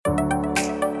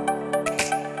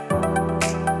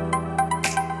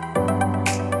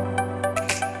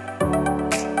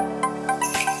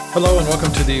Hello and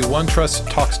welcome to the OneTrust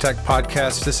Talks Tech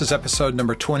podcast. This is episode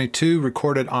number 22,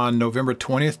 recorded on November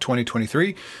 20th,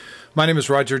 2023. My name is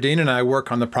Roger Dean and I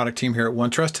work on the product team here at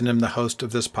OneTrust and I'm the host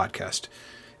of this podcast.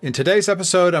 In today's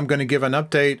episode, I'm going to give an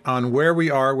update on where we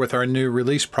are with our new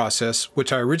release process,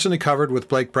 which I originally covered with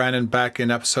Blake Brannon back in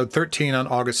episode 13 on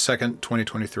August 2nd,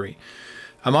 2023.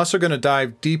 I'm also going to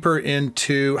dive deeper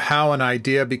into how an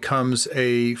idea becomes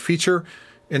a feature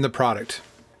in the product.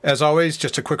 As always,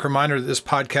 just a quick reminder that this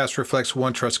podcast reflects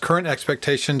OneTrust's current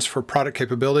expectations for product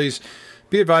capabilities.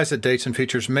 Be advised that dates and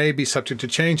features may be subject to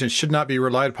change and should not be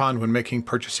relied upon when making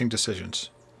purchasing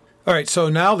decisions. All right, so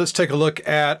now let's take a look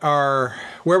at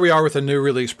where we are with the new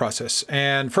release process.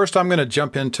 And first, I'm going to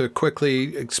jump into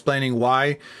quickly explaining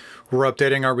why we're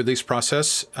updating our release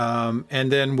process,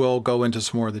 and then we'll go into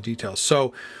some more of the details.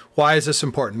 So why is this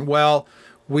important? Well,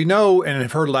 we know and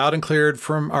have heard loud and clear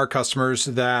from our customers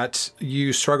that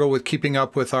you struggle with keeping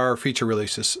up with our feature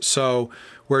releases. So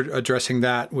we're addressing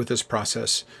that with this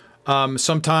process.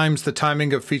 Sometimes the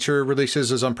timing of feature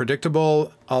releases is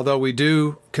unpredictable, although we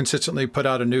do consistently put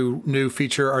out a new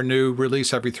feature or new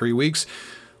release every 3 weeks.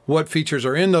 What features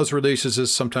are in those releases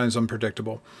is sometimes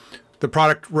unpredictable. The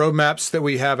product roadmaps that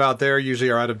we have out there usually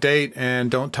are out of date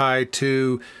and don't tie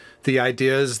to the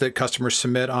ideas that customers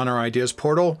submit on our ideas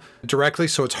portal directly,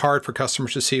 so it's hard for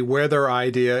customers to see where their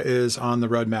idea is on the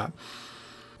roadmap.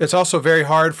 It's also very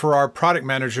hard for our product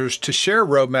managers to share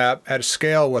roadmap at a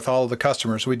scale with all of the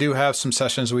customers. We do have some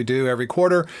sessions we do every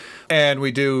quarter, and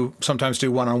we do sometimes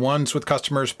do one-on-ones with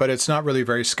customers, but it's not really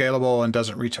very scalable and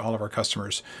doesn't reach all of our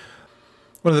customers.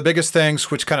 One of the biggest things,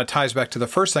 which kind of ties back to the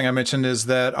first thing I mentioned, is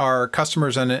that our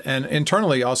customers and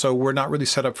internally also, we're not really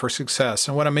set up for success.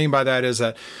 And what I mean by that is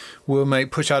that we may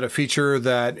push out a feature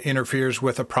that interferes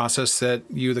with a process that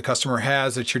you, the customer,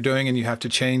 has that you're doing, and you have to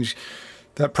change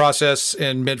that process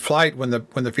in mid-flight when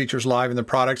the feature's live in the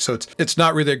product. So it's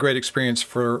not really a great experience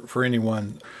for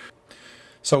anyone.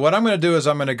 So what I'm going to do is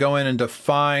I'm going to go in and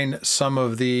define some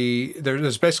of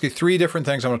there's basically 3 different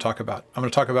things I'm going to talk about. I'm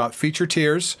going to talk about feature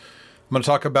tiers. I'm going to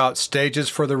talk about stages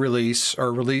for the release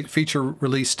or feature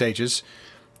release stages,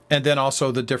 and then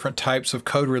also the different types of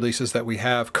code releases that we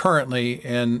have currently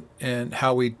and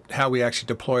how we actually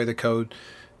deploy the code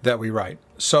that we write.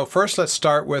 So first, let's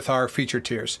start with our feature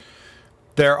tiers.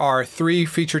 There are 3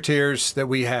 feature tiers that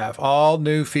we have. All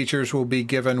new features will be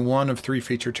given one of 3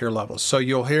 feature tier levels. So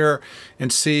you'll hear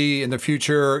and see in the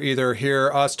future, either hear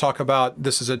us talk about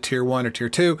this is a tier 1 or tier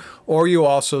 2, or you'll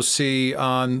also see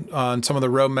on some of the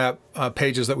roadmap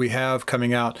pages that we have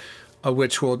coming out,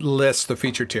 which will list the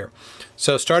feature tier.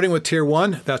 So starting with tier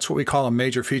 1, that's what we call a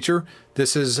major feature.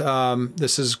 This is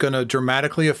going to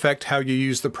dramatically affect how you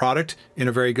use the product in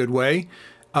a very good way.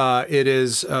 It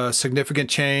is a significant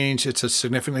change.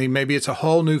 Maybe it's a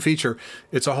whole new feature.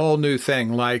 It's a whole new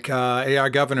thing like AI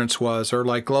governance was, or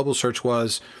like global search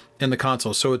was in the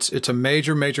console. So it's a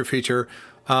major feature.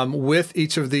 With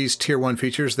each of these tier 1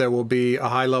 features, there will be a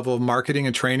high level of marketing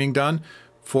and training done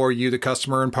for you, the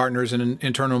customer and partners and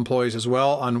internal employees as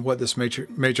well, on what this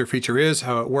major feature is,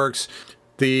 how it works.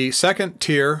 The second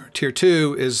tier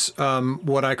 2, is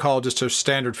what I call just a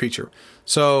standard feature.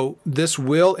 So this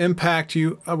will impact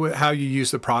you, how you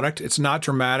use the product. It's not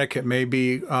dramatic. It may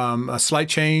be a slight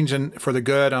change and for the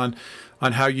good on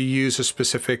how you use a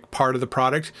specific part of the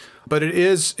product, but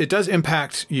it does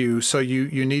impact you. So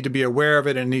you need to be aware of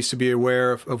it, and it needs to be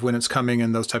aware of when it's coming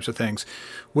and those types of things.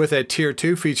 With a tier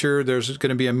 2 feature, there's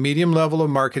going to be a medium level of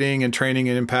marketing and training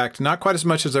and impact, not quite as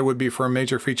much as there would be for a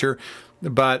major feature,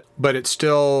 but there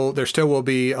still will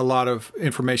be a lot of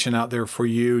information out there for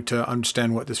you to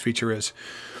understand what this feature is.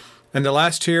 And the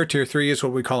last tier 3, is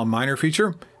what we call a minor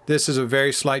feature. This is a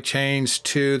very slight change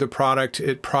to the product.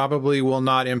 It probably will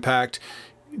not impact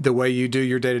the way you do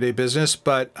your day-to-day business,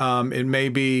 but it may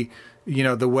be,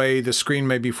 the way the screen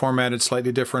may be formatted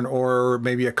slightly different, or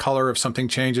maybe a color of something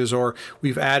changes, or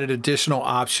we've added additional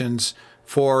options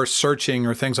for searching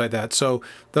or things like that. So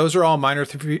those are all minor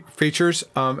features.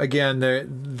 Again,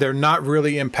 they're not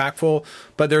really impactful,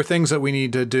 but they're things that we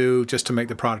need to do just to make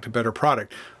the product a better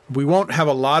product. We won't have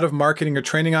a lot of marketing or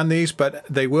training on these, but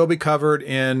they will be covered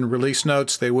in release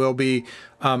notes. They will be,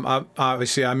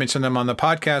 obviously, I mention them on the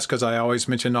podcast because I always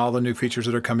mention all the new features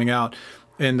that are coming out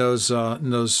in those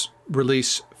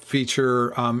release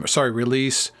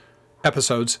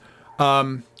episodes.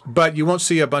 But you won't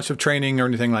see a bunch of training or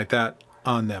anything like that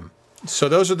on them. So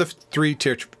those are the 3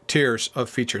 tiers of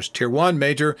features. Tier 1,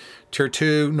 major. Tier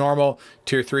 2, normal.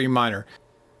 Tier 3, minor.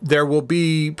 There will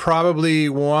be probably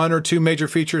 1 or 2 major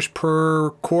features per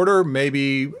quarter,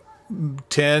 maybe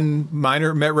 10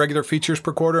 regular features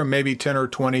per quarter, and maybe 10 or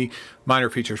 20 minor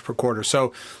features per quarter.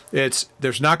 So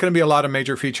there's not going to be a lot of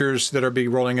major features that are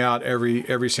being rolling out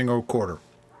every single quarter.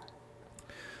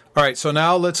 All right, so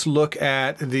now let's look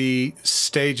at the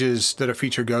stages that a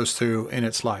feature goes through in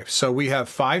its life. So we have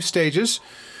 5 stages,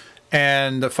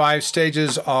 and the 5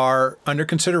 stages are under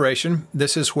consideration.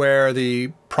 This is where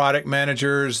the product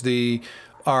managers,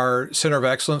 our Center of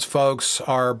Excellence folks,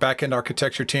 our back-end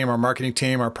architecture team, our marketing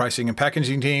team, our pricing and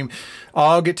packaging team,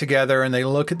 all get together and they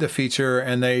look at the feature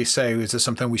and they say, is this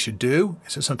something we should do?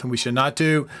 Is it something we should not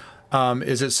do?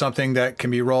 Is it something that can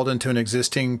be rolled into an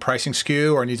existing pricing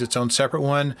SKU or needs its own separate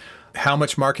one? How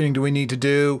much marketing do we need to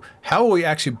do? How will we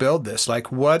actually build this?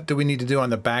 Like, what do we need to do on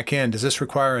the back end? Does this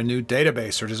require a new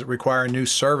database, or does it require a new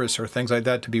service or things like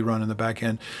that to be run in the back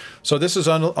end? So this is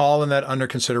all in that under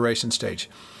consideration stage.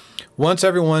 Once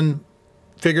everyone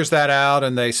figures that out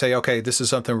and they say, okay, this is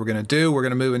something we're going to do, we're going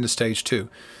to move into stage 2.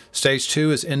 Stage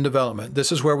 2 is in development.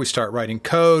 This is where we start writing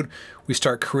code, we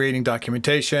start creating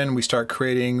documentation, we start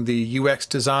creating the UX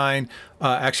design.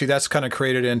 Actually, that's kind of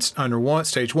created under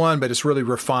stage 1, but it's really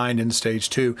refined in stage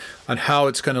 2 on how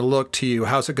it's going to look to you,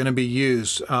 how's it going to be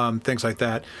used, things like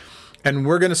that. And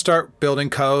we're going to start building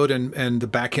code, and the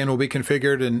back end will be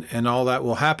configured, and all that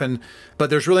will happen. But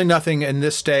there's really nothing in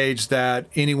this stage that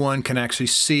anyone can actually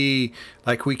see.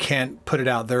 Like, we can't put it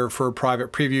out there for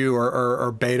private preview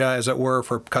or beta, as it were,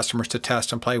 for customers to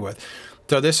test and play with.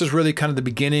 So this is really kind of the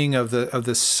beginning of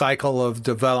the cycle of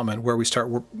development where we start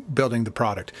building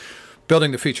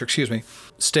the feature.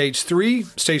 Stage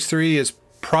 3 is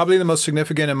probably the most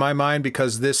significant in my mind,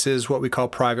 because this is what we call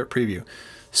private preview.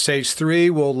 Stage 3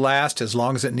 will last as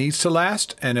long as it needs to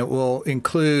last, and it will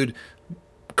include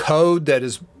code that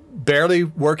is barely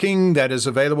working, that is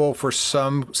available for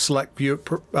some select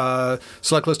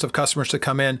list of customers to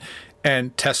come in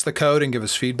and test the code and give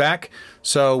us feedback.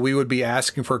 So we would be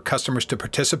asking for customers to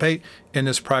participate in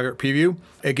this private preview.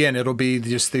 Again, it'll be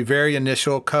just the very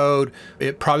initial code.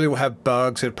 It probably will have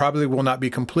bugs. It probably will not be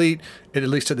complete, at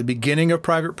least at the beginning of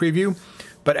private preview.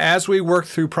 But as we work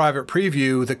through private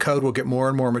preview, the code will get more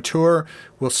and more mature.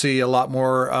 We'll see a lot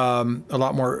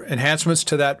more enhancements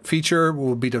to that feature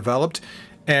will be developed.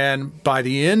 And by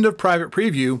the end of private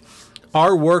preview,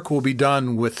 our work will be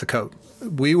done with the code.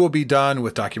 We will be done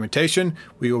with documentation.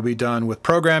 We will be done with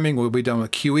programming. We'll be done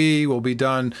with QE.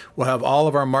 We'll have all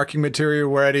of our marketing material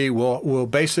ready. We'll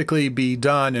basically be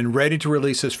done and ready to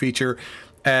release this feature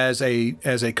as a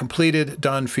completed,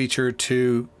 done feature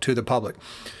to the public.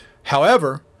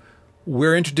 However,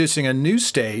 we're introducing a new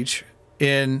stage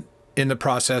in the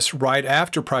process right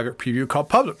after private preview called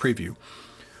public preview.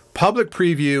 Public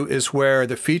preview is where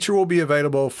the feature will be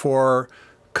available for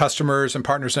customers and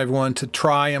partners and everyone to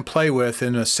try and play with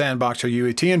in a sandbox or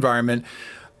UAT environment,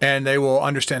 and they will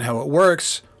understand how it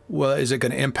works. Well, is it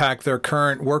going to impact their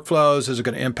current workflows? Is it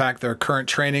going to impact their current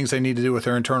trainings they need to do with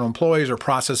their internal employees or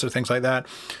process or things like that?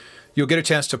 You'll get a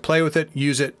chance to play with it,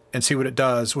 use it, and see what it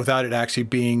does without it actually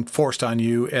being forced on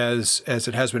you as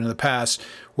it has been in the past,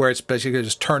 where it's basically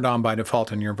just turned on by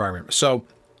default in your environment. So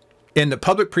in the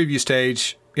public preview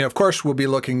stage, of course, we'll be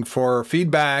looking for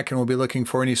feedback and we'll be looking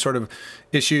for any sort of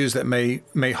issues that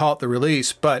may halt the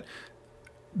release. But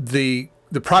the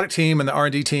product team and the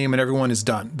R&D team and everyone is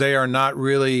done. They are not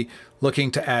really looking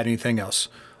to add anything else.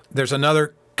 There's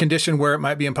another condition where it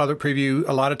might be in public preview.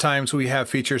 A lot of times we have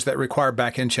features that require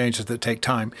back-end changes that take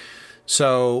time.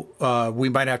 So we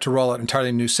might have to roll out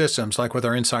entirely new systems. Like with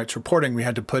our insights reporting, we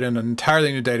had to put in an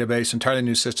entirely new database, entirely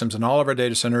new systems in all of our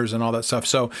data centers and all that stuff.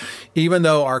 So even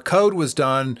though our code was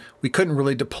done, we couldn't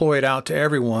really deploy it out to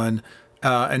everyone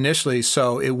initially,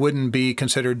 so it wouldn't be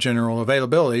considered general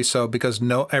availability. So because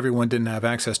everyone didn't have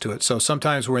access to it. So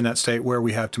sometimes we're in that state where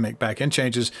we have to make back-end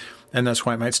changes, and that's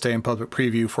why it might stay in public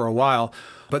preview for a while.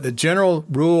 But the general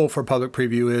rule for public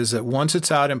preview is that once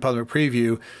it's out in public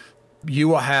preview, you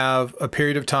will have a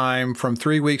period of time from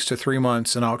 3 weeks to 3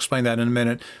 months, and I'll explain that in a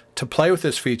minute, to play with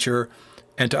this feature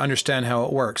and to understand how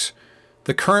it works.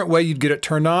 The current way you'd get it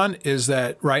turned on is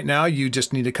that right now you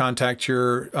just need to contact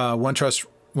your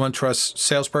OneTrust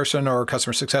salesperson or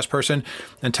customer success person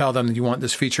and tell them that you want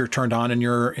this feature turned on in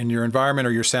your environment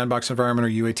or your sandbox environment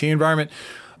or UAT environment.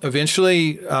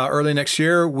 Eventually, early next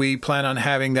year, we plan on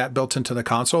having that built into the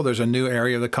console. There's a new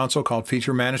area of the console called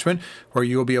Feature Management, where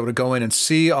you'll be able to go in and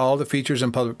see all the features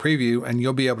in public preview, and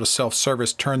you'll be able to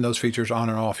self-service, turn those features on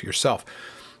and off yourself.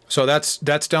 So that's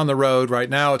down the road.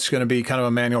 Right now, it's going to be kind of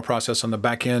a manual process on the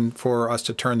back end for us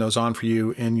to turn those on for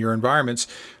you in your environments.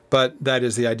 But that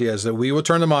is the idea, is that we will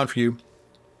turn them on for you.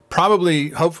 probably,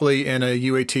 hopefully, in a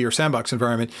UAT or sandbox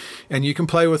environment, and you can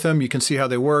play with them. You can see how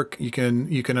they work. You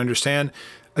can understand.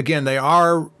 Again, they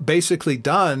are basically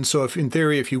done. So if in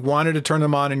theory, if you wanted to turn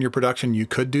them on in your production, you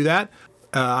could do that.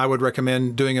 I would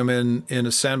recommend doing them in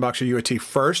a sandbox or UAT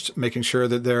first, making sure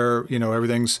that they're,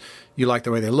 everything's, you like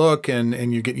the way they look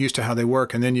and you get used to how they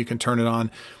work, and then you can turn it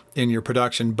on in your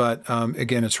production. But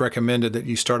again, it's recommended that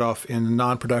you start off in a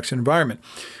non-production environment.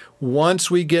 Once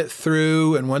we get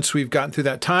through and once we've gotten through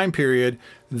that time period,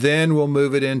 then we'll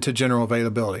move it into general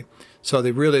availability. So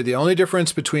the only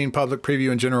difference between public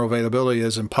preview and general availability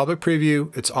is in public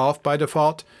preview, it's off by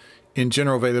default. In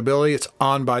general availability, it's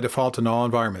on by default in all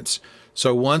environments.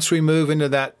 So once we move into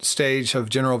that stage of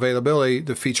general availability,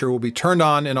 the feature will be turned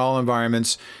on in all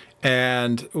environments,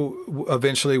 and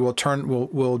eventually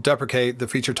we'll deprecate the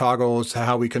feature toggle as to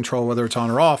how we control whether it's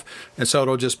on or off, and so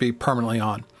it'll just be permanently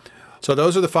on. So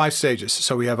those are the 5 stages.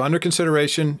 So we have under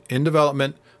consideration, in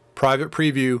development, private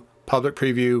preview, public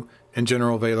preview, and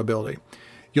general availability.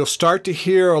 You'll start to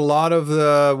hear a lot of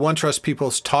the OneTrust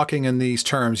people talking in these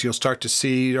terms. You'll start to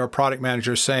see our product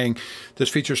managers saying, this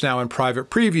feature's now in private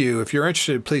preview. If you're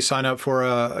interested, please sign up for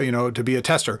to be a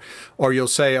tester. Or you'll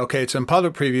say, okay, it's in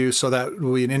public preview, so that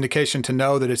will be an indication to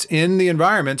know that it's in the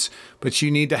environments, but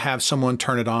you need to have someone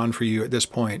turn it on for you at this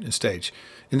point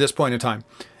in time.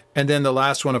 And then the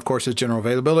last one, of course, is general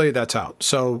availability. That's out.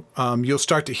 So you'll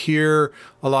start to hear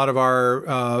a lot of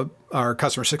our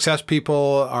customer success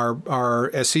people, our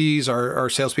SEs, our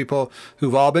salespeople,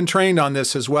 who've all been trained on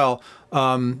this as well,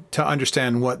 to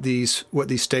understand what these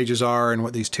stages are and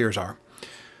what these tiers are.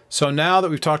 So now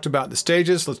that we've talked about the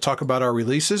stages, let's talk about our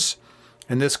releases.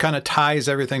 And this kind of ties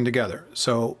everything together.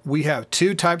 So we have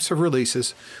 2 types of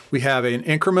releases. We have an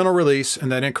incremental release, and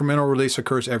that incremental release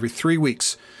occurs every 3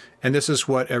 weeks. And this is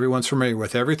what everyone's familiar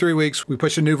with. Every 3 weeks, we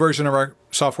push a new version of our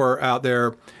software out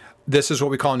there. This is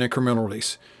what we call an incremental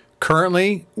release.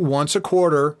 Currently, once a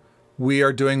quarter, we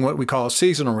are doing what we call a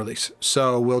seasonal release.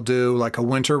 So we'll do like a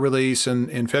winter release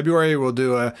in February. We'll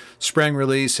do a spring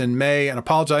release in May. And I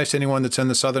apologize to anyone that's in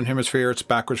the Southern Hemisphere. It's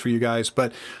backwards for you guys,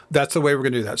 but that's the way we're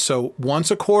going to do that. So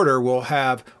once a quarter, we'll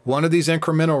have one of these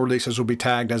incremental releases will be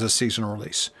tagged as a seasonal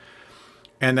release.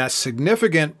 And that's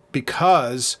significant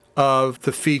because of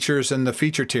the features and the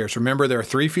feature tiers. Remember, there are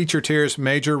 3 feature tiers: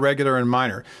 major, regular, and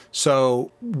minor.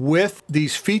 So with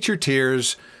these feature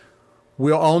tiers,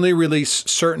 we'll only release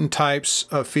certain types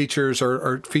of features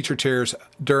or feature tiers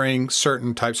during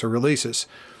certain types of releases.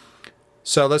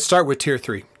 So let's start with Tier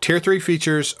 3. Tier 3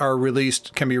 features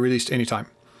can be released anytime.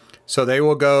 So they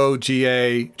will go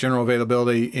GA, general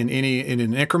availability, in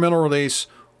an incremental release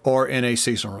or in a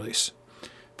seasonal release.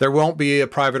 There won't be a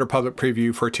private or public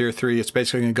preview for Tier 3. It's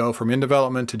basically going to go from in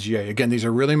development to GA. Again, these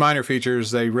are really minor features.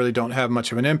 They really don't have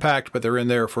much of an impact, but they're in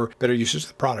there for better usage of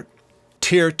the product.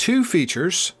 Tier 2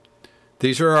 features,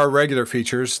 these are our regular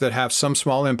features that have some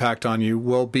small impact on you,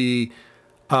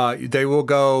 they will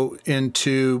go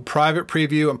into private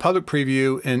preview and public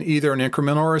preview in either an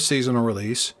incremental or a seasonal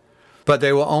release, but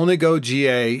they will only go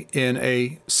GA in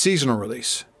a seasonal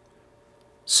release.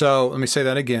 So let me say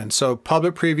that again. So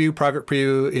public preview, private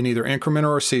preview in either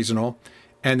incremental or seasonal,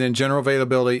 and then general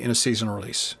availability in a seasonal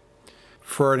release.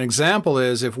 For an example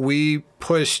is if we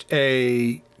pushed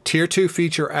a Tier 2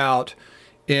 feature out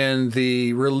in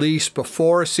the release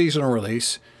before a seasonal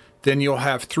release, then you'll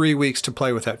have 3 weeks to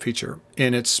play with that feature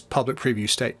in its public preview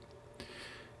state.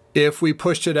 If we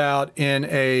pushed it out in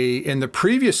the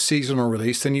previous seasonal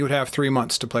release, then you would have 3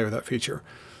 months to play with that feature.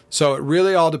 So it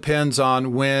really all depends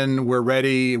on when we're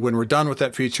ready, when we're done with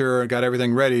that feature, got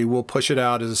everything ready, we'll push it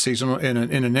out as a seasonal in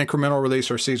an incremental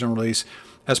release or seasonal release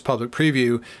as public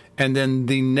preview. And then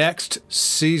the next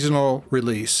seasonal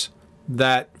release,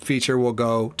 that feature will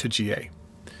go to GA.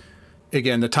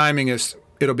 Again, the timing is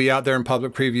it'll be out there in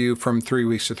public preview from 3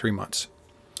 weeks to 3 months.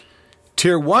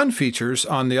 Tier 1 features,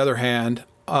 on the other hand,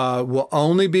 will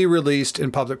only be released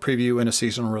in public preview in a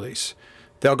seasonal release.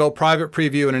 They'll go private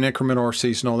preview in an incremental or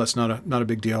seasonal. That's not a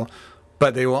big deal.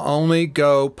 But they will only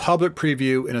go public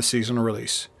preview in a seasonal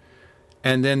release.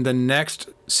 And then the next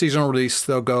seasonal release,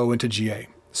 they'll go into GA.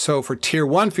 So for Tier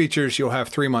 1 features, you'll have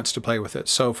 3 months to play with it.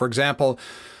 So for example,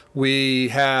 we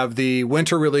have the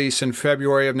winter release in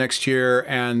February of next year,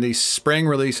 and the spring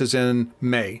release is in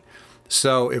May.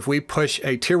 So if we push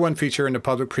a Tier 1 feature into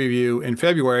public preview in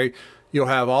February, you'll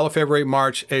have all of February,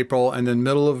 March, April, and then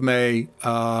middle of May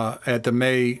at the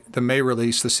May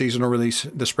release, the seasonal release,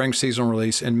 the spring seasonal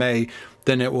release in May,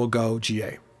 then it will go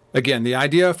GA. Again, the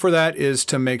idea for that is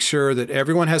to make sure that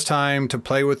everyone has time to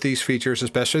play with these features,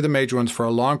 especially the major ones, for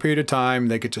a long period of time.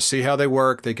 They get to see how they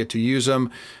work, they get to use them,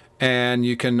 And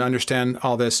you can understand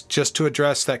all this just to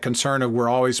address that concern of we're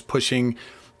always pushing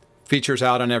features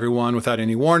out on everyone without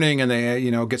any warning, and they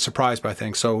get surprised by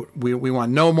things. So we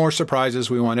want no more surprises.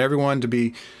 We want everyone to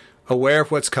be aware of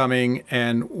what's coming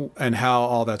and how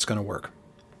all that's going to work.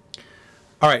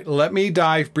 All right, let me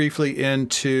dive briefly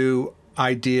into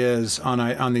ideas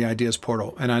on the ideas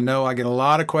portal. And I know I get a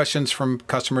lot of questions from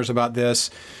customers about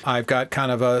this. I've got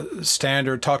kind of a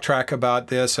standard talk track about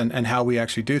this and how we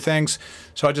actually do things.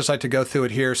 So I'd just like to go through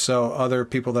it here so other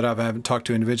people that I haven't talked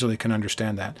to individually can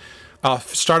understand that. I'll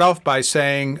start off by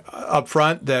saying up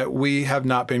front that we have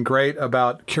not been great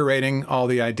about curating all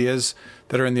the ideas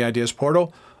that are in the ideas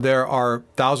portal. There are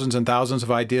thousands and thousands of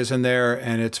ideas in there,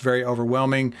 and it's very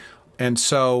overwhelming. And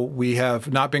so we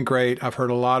have not been great. I've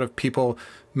heard a lot of people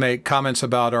make comments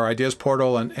about our ideas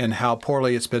portal and how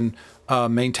poorly it's been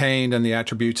maintained and the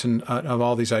attributes of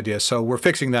all these ideas. So we're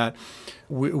fixing that.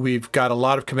 We've got a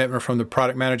lot of commitment from the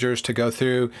product managers to go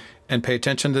through and pay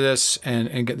attention to this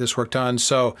and get this work done.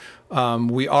 So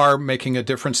we are making a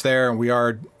difference there, and we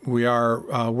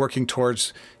are working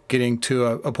towards getting to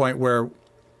a point where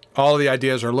all of the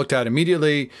ideas are looked at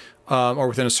immediately or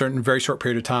within a certain very short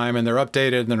period of time, and they're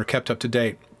updated and they're kept up to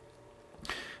date.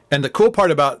 And the cool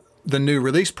part about the new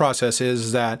release process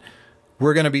is that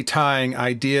we're going to be tying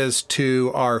ideas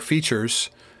to our features.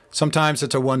 Sometimes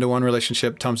it's a one-to-one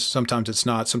relationship. Sometimes it's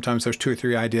not. Sometimes there's 2 or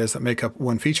 3 ideas that make up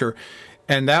one feature.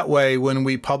 And that way, when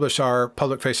we publish our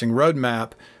public-facing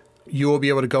roadmap, you will be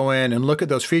able to go in and look at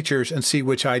those features and see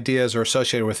which ideas are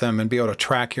associated with them and be able to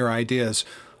track your ideas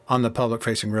on the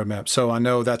public-facing roadmap. So I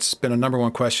know that's been a number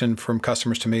one question from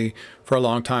customers to me for a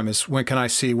long time is, when can I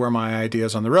see where my idea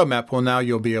is on the roadmap? Well, now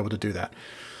you'll be able to do that.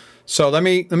 So let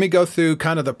me go through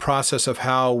kind of the process of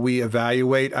how we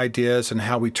evaluate ideas and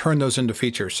how we turn those into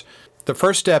features. The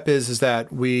first step is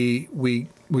that we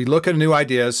look at new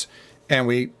ideas and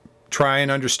we try and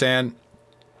understand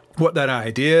what that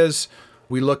idea is.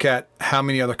 We look at how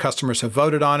many other customers have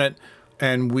voted on it,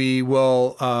 and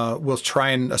we'll try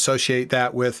and associate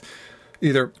that with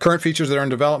either current features that are in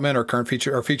development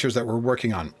or features that we're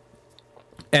working on.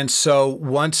 And so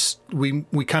once we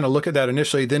kind of look at that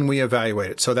initially, then we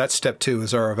evaluate it. So that's step 2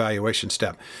 is our evaluation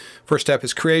step. First step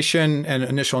is creation and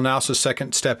initial analysis.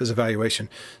 Second step is evaluation.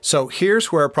 So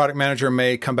here's where a product manager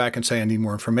may come back and say, I need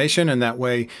more information. And that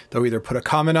way they'll either put a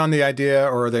comment on the idea,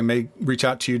 or they may reach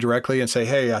out to you directly and say,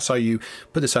 hey, I saw you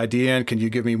put this idea in. Can you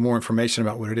give me more information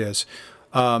about what it is?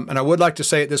 And I would like to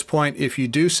say at this point, if you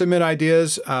do submit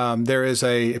ideas,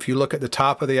 if you look at the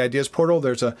top of the ideas portal,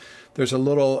 there's a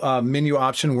little menu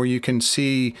option where you can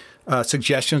see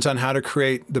suggestions on how to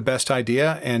create the best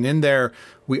idea. And in there,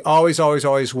 we always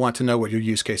want to know what your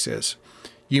use case is.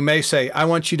 You may say, I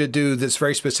want you to do this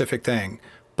very specific thing,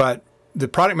 but the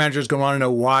product manager is going to want to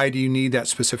know, why do you need that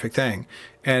specific thing?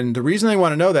 And the reason they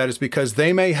want to know that is because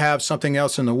they may have something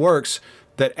else in the works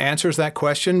that answers that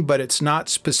question, but it's not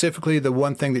specifically the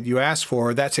one thing that you asked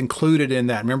for. That's included in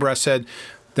that. Remember I said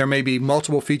there may be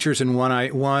multiple features in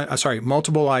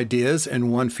multiple ideas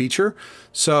in one feature.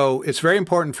 So it's very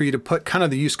important for you to put kind of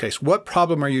the use case. What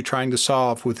problem are you trying to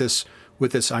solve with this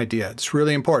idea? It's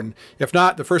really important. If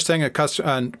not, the first thing a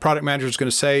product manager is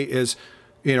going to say is,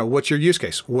 what's your use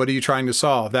case? What are you trying to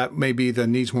solve? That may be the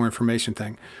needs more information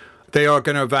thing. They are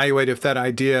going to evaluate if that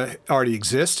idea already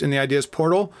exists in the ideas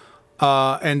portal.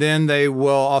 And then they will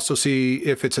also see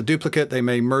if it's a duplicate. They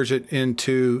may merge it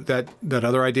into that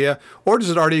other idea. Or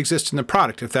does it already exist in the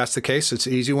product? If that's the case, it's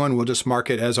an easy one. We'll just mark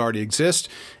it as already exists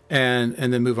and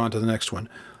then move on to the next one.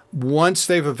 Once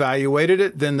they've evaluated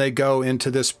it, then they go into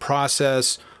this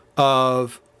process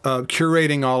of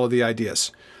curating all of the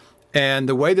ideas. And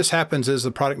the way this happens is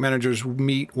the product managers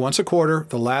meet once a quarter,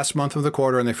 the last month of the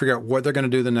quarter, and they figure out what they're going to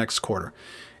do the next quarter.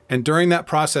 And during that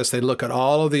process, they look at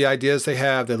all of the ideas they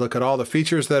have. They look at all the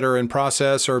features that are in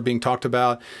process or being talked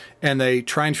about, and they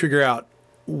try and figure out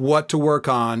what to work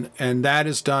on. And that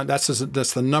is done. That's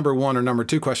the number 1 or number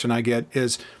 2 question I get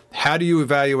is, how do you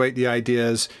evaluate the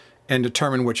ideas and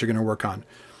determine what you're going to work on?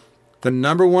 The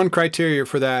number 1 criteria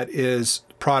for that is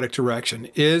product direction.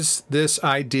 Is this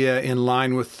idea in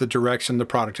line with the direction the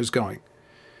product is going?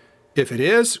 If it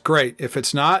is, great. If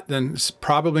it's not, then it's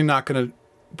probably not going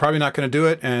to do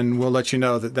it, and we'll let you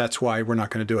know that that's why we're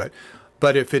not going to do it.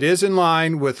 But if it is in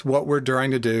line with what we're trying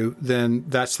to do, then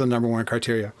that's the number 1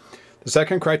 criteria. The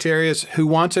second criteria is who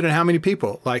wants it and how many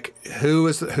people. Like who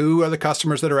are the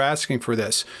customers that are asking for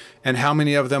this, and how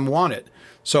many of them want it.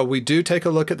 So we do take a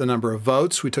look at the number of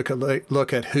votes. We took a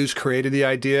look at who's created the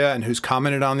idea and who's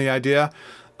commented on the idea.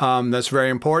 That's very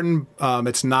important.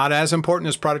 It's not as important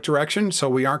as product direction, so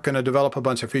we aren't going to develop a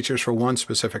bunch of features for one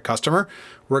specific customer.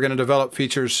 We're going to develop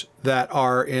features that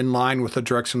are in line with the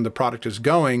direction the product is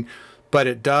going, but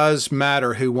it does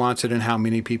matter who wants it and how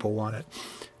many people want it.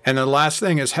 And the last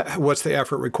thing is, what's the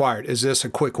effort required? Is this a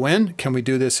quick win? Can we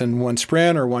do this in one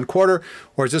sprint or one quarter?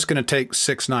 Or is this going to take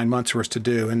 6-9 months for us to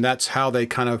do? And that's how they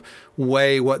kind of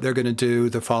weigh what they're going to do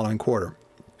the following quarter.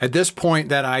 At this point,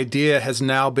 that idea has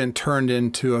now been turned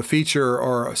into a feature,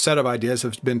 or a set of ideas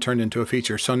have been turned into a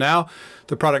feature. So now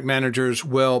the product managers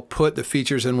will put the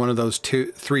features in one of those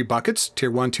three buckets,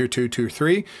 tier 1, tier 2, tier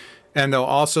 3. And they'll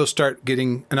also start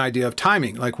getting an idea of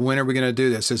timing. Like, when are we going to do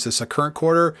this? Is this a current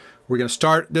quarter? We're going to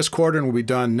start this quarter and we'll be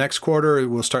done next quarter.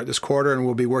 We'll start this quarter and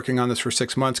we'll be working on this for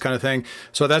 6 months, kind of thing.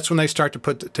 So that's when they start to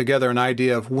put together an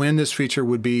idea of when this feature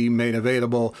would be made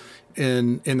available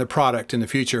in the product in the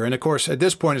future. And of course, at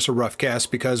this point, it's a rough guess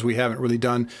because we haven't really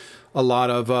done a lot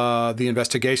of the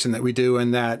investigation that we do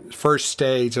in that first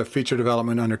stage of feature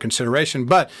development under consideration,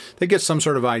 but they get some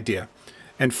sort of idea.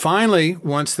 And finally,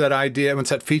 once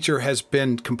that feature has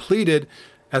been completed,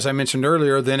 as I mentioned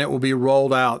earlier, then it will be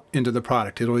rolled out into the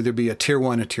product. It'll either be a tier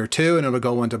 1 or tier 2, and it'll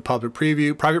go into public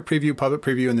preview, private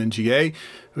preview, and then GA.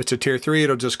 If it's a tier 3,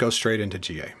 it'll just go straight into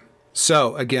GA.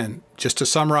 So again, just to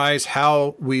summarize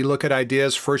how we look at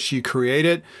ideas, first you create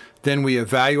it, then we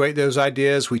evaluate those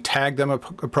ideas, we tag them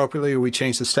appropriately, we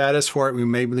change the status for it, we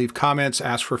may leave comments,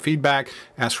 ask for feedback,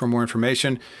 ask for more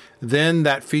information. Then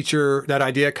that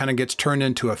idea kind of gets turned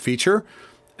into a feature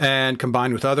and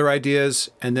combined with other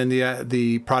ideas. And then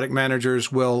the product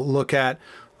managers will look at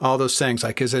all those things,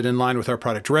 like, is it in line with our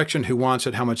product direction? Who wants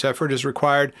it? How much effort is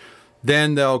required?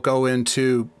 Then they'll go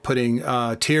into putting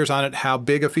tiers on it. How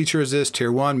big a feature is this?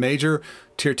 Tier 1, major.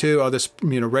 Tier 2, this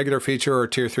regular feature, or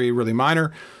tier 3, really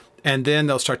minor. And then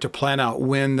they'll start to plan out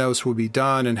when those will be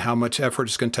done and how much effort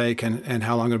it's going to take and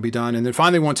how long it'll be done. And then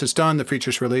finally, once it's done, the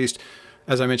feature's released.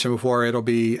 As I mentioned before, it'll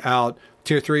be out.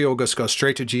 Tier 3 will just go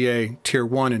straight to GA. Tier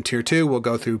 1 and Tier 2 will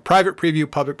go through private preview,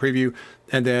 public preview,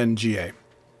 and then GA.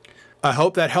 I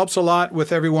hope that helps a lot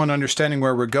with everyone understanding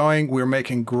where we're going. We're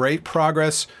making great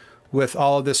progress with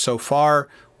all of this so far.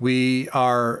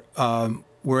 We're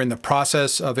in the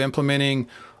process of implementing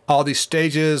all these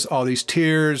stages, all these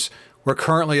tiers. We're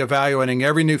currently evaluating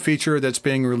every new feature that's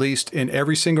being released in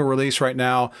every single release right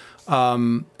now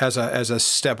as a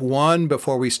step 1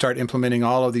 before we start implementing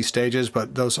all of these stages.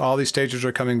 But all these stages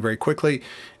are coming very quickly,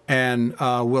 and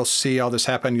we'll see all this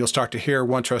happen. You'll start to hear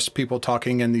OneTrust people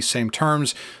talking in these same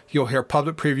terms. You'll hear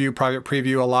public preview, private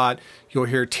preview a lot. You'll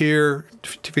hear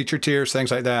feature tiers, things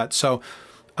like that. So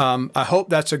I hope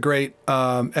that's a great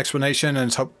explanation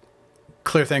and help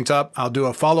clear things up. I'll do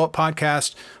a follow-up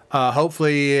podcast,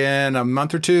 hopefully in a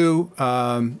month or two,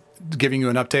 giving you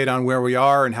an update on where we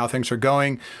are and how things are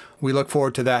going. We look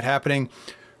forward to that happening.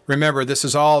 Remember, this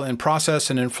is all in process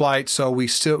and in flight, so we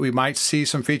might see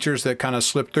some features that kind of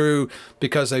slip through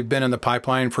because they've been in the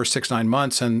pipeline for 6-9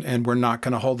 months, and we're not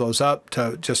going to hold those up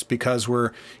just because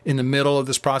we're in the middle of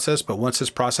this process. But once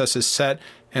this process is set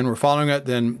and we're following it,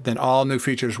 then all new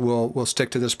features will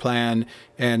stick to this plan,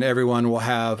 and everyone will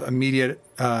have immediate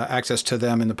access to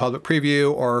them in the public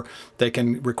preview, or they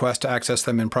can request to access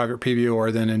them in private preview,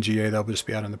 or then in GA they'll just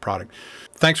be out in the product.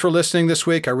 Thanks for listening this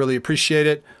week. I really appreciate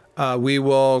it. We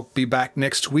will be back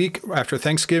next week after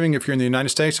Thanksgiving. If you're in the United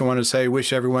States, I want to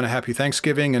wish everyone a happy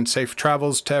Thanksgiving and safe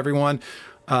travels to everyone.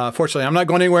 Fortunately, I'm not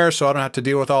going anywhere, so I don't have to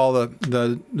deal with all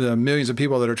the millions of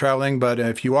people that are traveling. But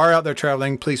if you are out there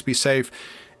traveling, please be safe.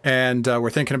 And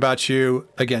we're thinking about you.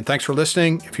 Again, thanks for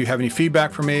listening. If you have any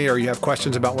feedback for me or you have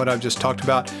questions about what I've just talked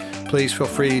about, please feel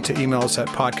free to email us at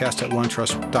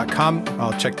podcast@onetrust.com.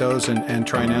 I'll check those and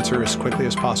try and answer as quickly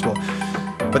as possible.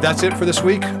 But that's it for this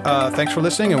week. Thanks for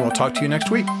listening, and we'll talk to you next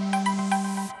week.